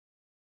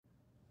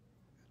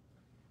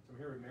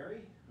here with Mary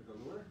with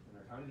Allure in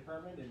our accounting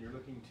department, and you're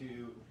looking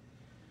to,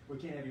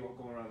 we can't have you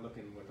going around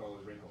looking with all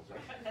those wrinkles,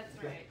 right? That's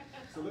right.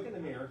 So look in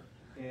the mirror,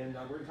 and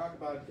we're going to talk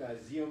about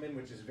Xeomin,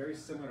 which is very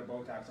similar to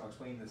Botox. I'll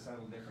explain the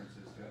subtle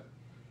differences to it.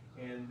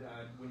 And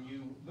when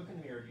you look in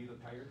the mirror, do you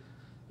look tired?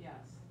 Yes.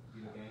 Do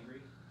you look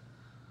angry?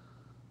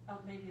 Oh,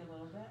 maybe a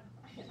little bit.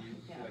 Do you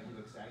feel like you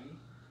look saggy?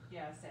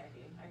 Yeah,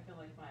 saggy. I feel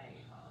like my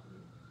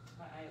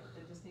eye,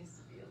 it just needs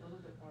to be a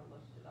little bit more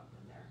lifted up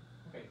in there.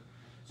 Okay.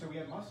 So we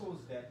have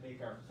muscles that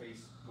make our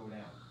face go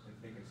down. And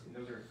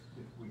those are,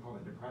 we call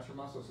them depressor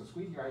muscles. So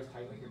squeeze your eyes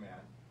tight like you're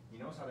mad. You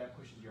notice how that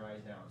pushes your eyes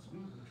down. So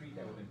we treat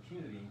that with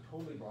impunity and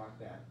totally block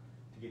that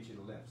to get you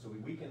to lift. So we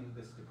weaken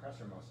this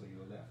depressor muscle,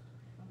 you to lift.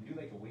 You do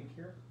like a wink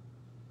here.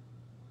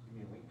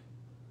 Give me a wink.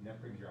 And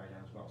that brings your eye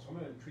down as well. So I'm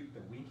going to treat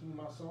the winking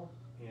muscle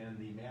and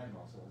the mad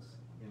muscles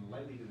and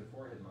lightly to the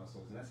forehead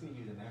muscles. And that's going to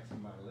give you the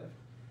maximum amount of lift.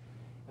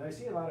 And I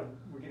see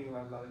we're getting a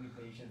lot of new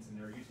patients, and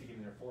they're used to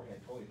getting their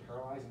forehead totally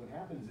paralyzed. And what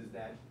happens is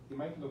that it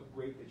might look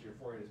great that your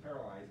forehead is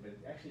paralyzed, but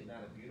actually it's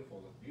not a beautiful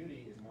look.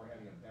 Beauty is more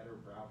having a better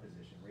brow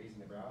position,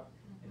 raising the brow,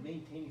 and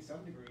maintaining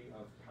some degree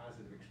of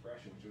positive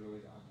expression, which is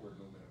really the upward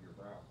movement of your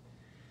brow.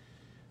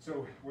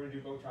 So we're going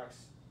to do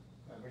Botox.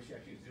 We're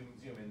actually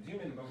zoom in. Zoom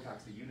in and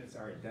Botox, the units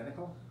are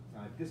identical.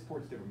 This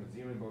port's different, but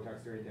Xeomin and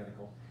Botox, they're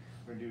identical.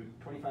 We're going to do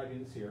 25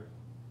 units here.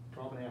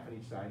 12 and a half on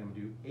each side. I'm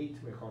going to do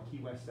 8, what I call Key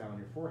West style on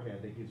your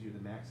forehead. That gives you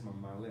the maximum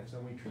amount of lift. So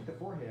when we treat the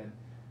forehead,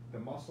 the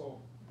muscle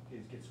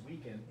gets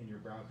weakened and your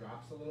brow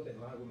drops a little bit.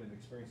 A lot of women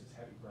experience this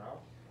heavy brow.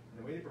 And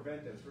the way to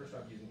prevent that is first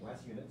off using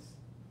less units.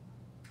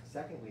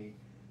 Secondly,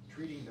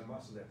 treating the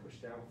muscle that push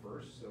down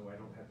first, so I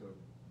don't have to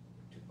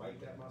bite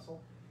that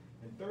muscle.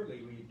 And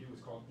thirdly, we do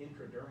what's called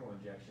intradermal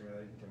injection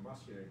rather than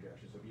intramuscular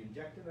injection. So if you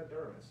inject in the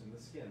dermis, in the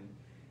skin,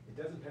 it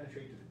doesn't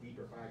penetrate to the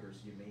deeper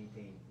fibers, so you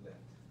maintain lift.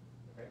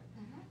 Okay?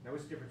 Now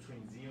what's the difference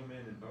between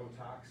Xeomin and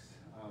Botox?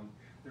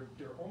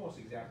 They're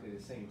almost exactly the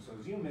same. So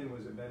Xeomin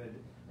was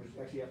invented, was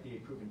actually FDA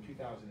approved in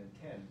 2010,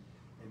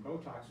 and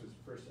Botox was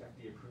first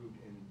FDA approved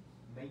in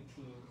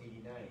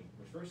 1989,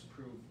 which first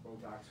approved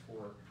Botox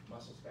for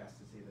muscle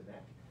spasticity of the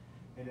neck.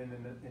 And then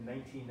in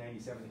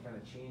 1997, they kind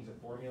of changed the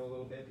formula a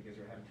little bit because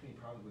they were having too many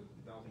problems with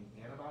developing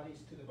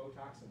antibodies to the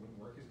Botox and wouldn't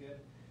work as good.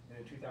 And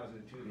in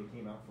 2002, they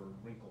came out for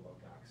wrinkle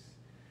Botox.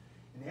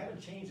 And they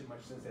haven't changed it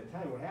much since that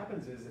time. What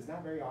happens is, it's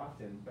not very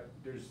often, but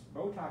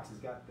Botox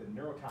has got the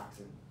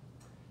neurotoxin,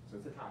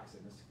 so it's a toxin,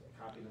 it's a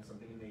copy of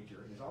something in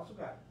nature, and it's also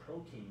got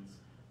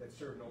proteins that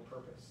serve no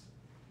purpose.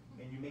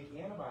 And you make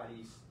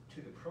antibodies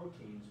to the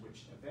proteins,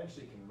 which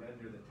eventually can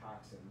render the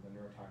toxin, the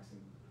neurotoxin,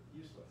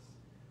 useless.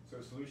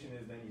 So the solution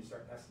is then you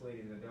start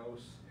escalating the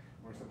dose,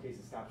 or in some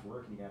cases it stops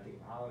working, you have to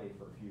take a holiday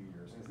for a few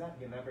years. And it's not,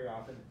 again, not very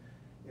often.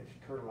 It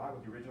occurred a lot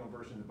with the original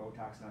version of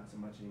Botox, not so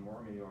much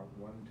anymore, maybe about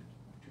 1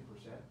 to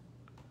 2%.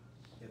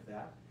 If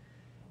that.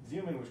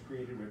 Xeomin was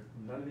created with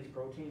none of these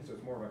proteins, so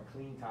it's more of a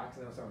clean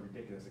toxin. That sounds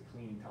ridiculous, a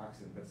clean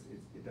toxin, but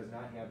it does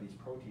not have these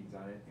proteins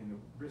on it, and the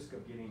risk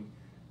of getting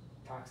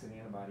toxin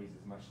antibodies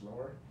is much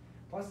lower.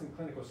 Plus, in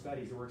clinical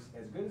studies, it works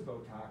as good as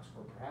Botox,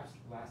 or perhaps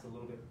lasts a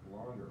little bit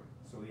longer.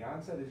 So the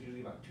onset is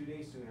usually about 2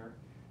 days sooner,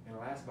 and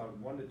it lasts about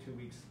 1 to 2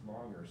 weeks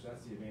longer. So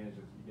that's the advantage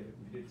of if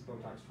you did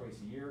Botox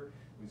twice a year,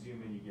 with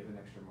Xeomin you get an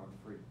extra month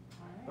free.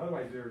 Right.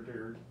 Otherwise,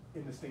 they're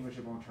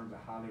indistinguishable in terms of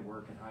how they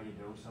work and how you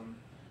dose them.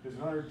 There's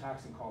another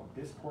toxin called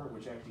Dysport,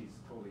 which actually is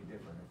totally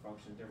different. It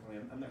functions differently.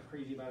 I'm not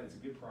crazy about it. It's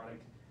a good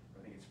product, but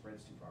I think it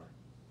spreads too far.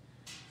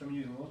 So I'm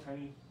using a little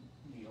tiny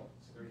needle.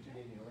 It's a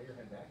 32-gauge needle. Lay your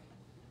head back.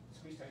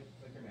 Squeeze tight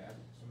like you're mad.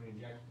 So I'm going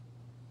to inject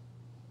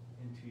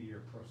into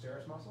your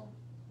procerus muscle,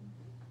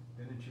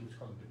 then into what's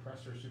called the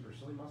depressor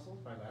supercilii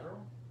muscle,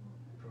 bilateral.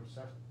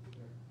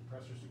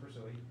 Depressor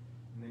supercilii,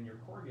 and then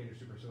your corrugator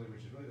supercilii,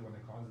 which is really the one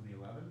that causes the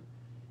 11.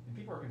 And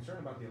people are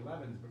concerned about the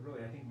 11s, but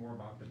really I think more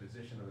about the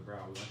position of the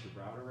brow. We want your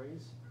brow to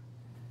raise.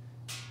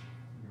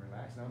 You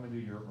relax. Now I'm going to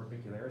do your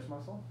orbicularis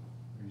muscle.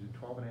 We're using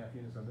 12 and a half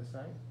units on this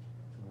side.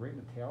 So right in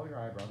the tail of your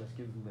eyebrow, this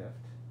gives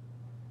lift.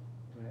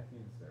 2.5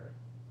 units there.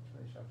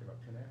 Really shot to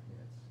about 2.5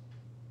 units.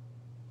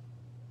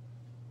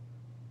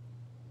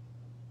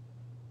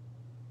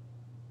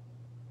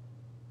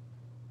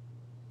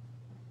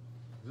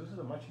 This is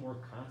a much more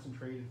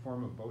concentrated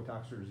form of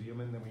Botox or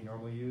Xeomin than we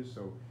normally use,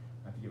 so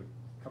I have to give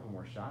a couple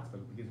more shots, but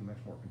it gives me much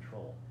more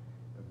control.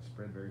 It doesn't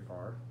spread very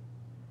far.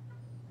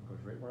 It goes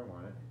right where I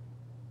want it.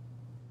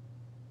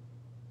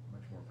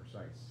 Much more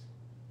precise.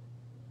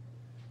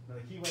 Now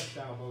the Key West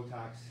style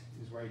Botox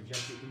is where I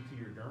inject it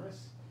into your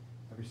dermis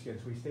of your skin.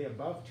 So we stay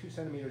above 2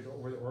 centimeters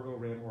over the orbital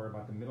rim or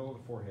about the middle of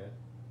the forehead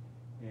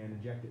and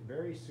inject it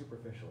very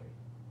superficially.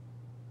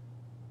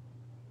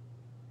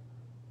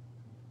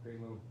 Create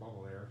a little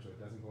bubble there so it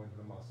doesn't go into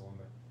the muscle.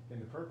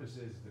 And the purpose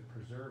is to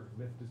preserve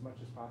lift as much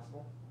as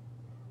possible.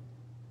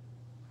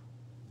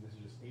 This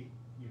is just 8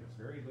 units,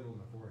 very little in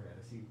the forehead.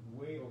 I see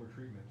way over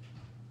treatment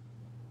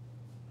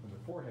from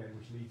the forehead,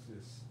 which leads to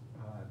this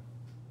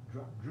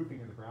drooping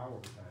of the brow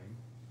over time,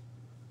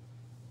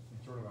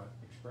 and sort of an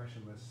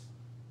expressionless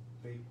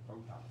fake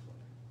Botox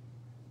look,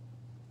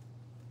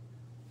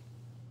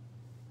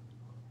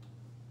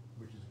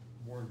 which is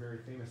worn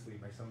very famously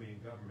by somebody in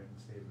government in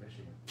the state of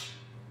Michigan.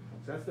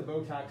 So that's the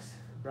Botox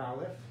brow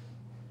lift,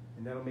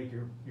 and that'll make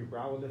your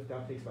brow will lift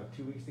up. Takes about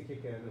 2 weeks to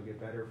kick in. It'll get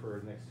better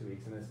for the next 2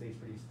 weeks, and then it stays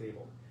pretty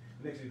stable.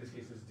 And actually, in this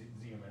case, this is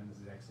Xeomin. This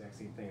is the exact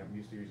same thing. I'm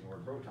used to using the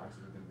word Botox,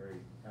 and we've been very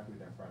happy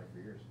with that product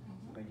for years.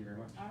 So thank you very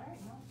much. All right,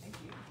 no, thank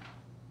you.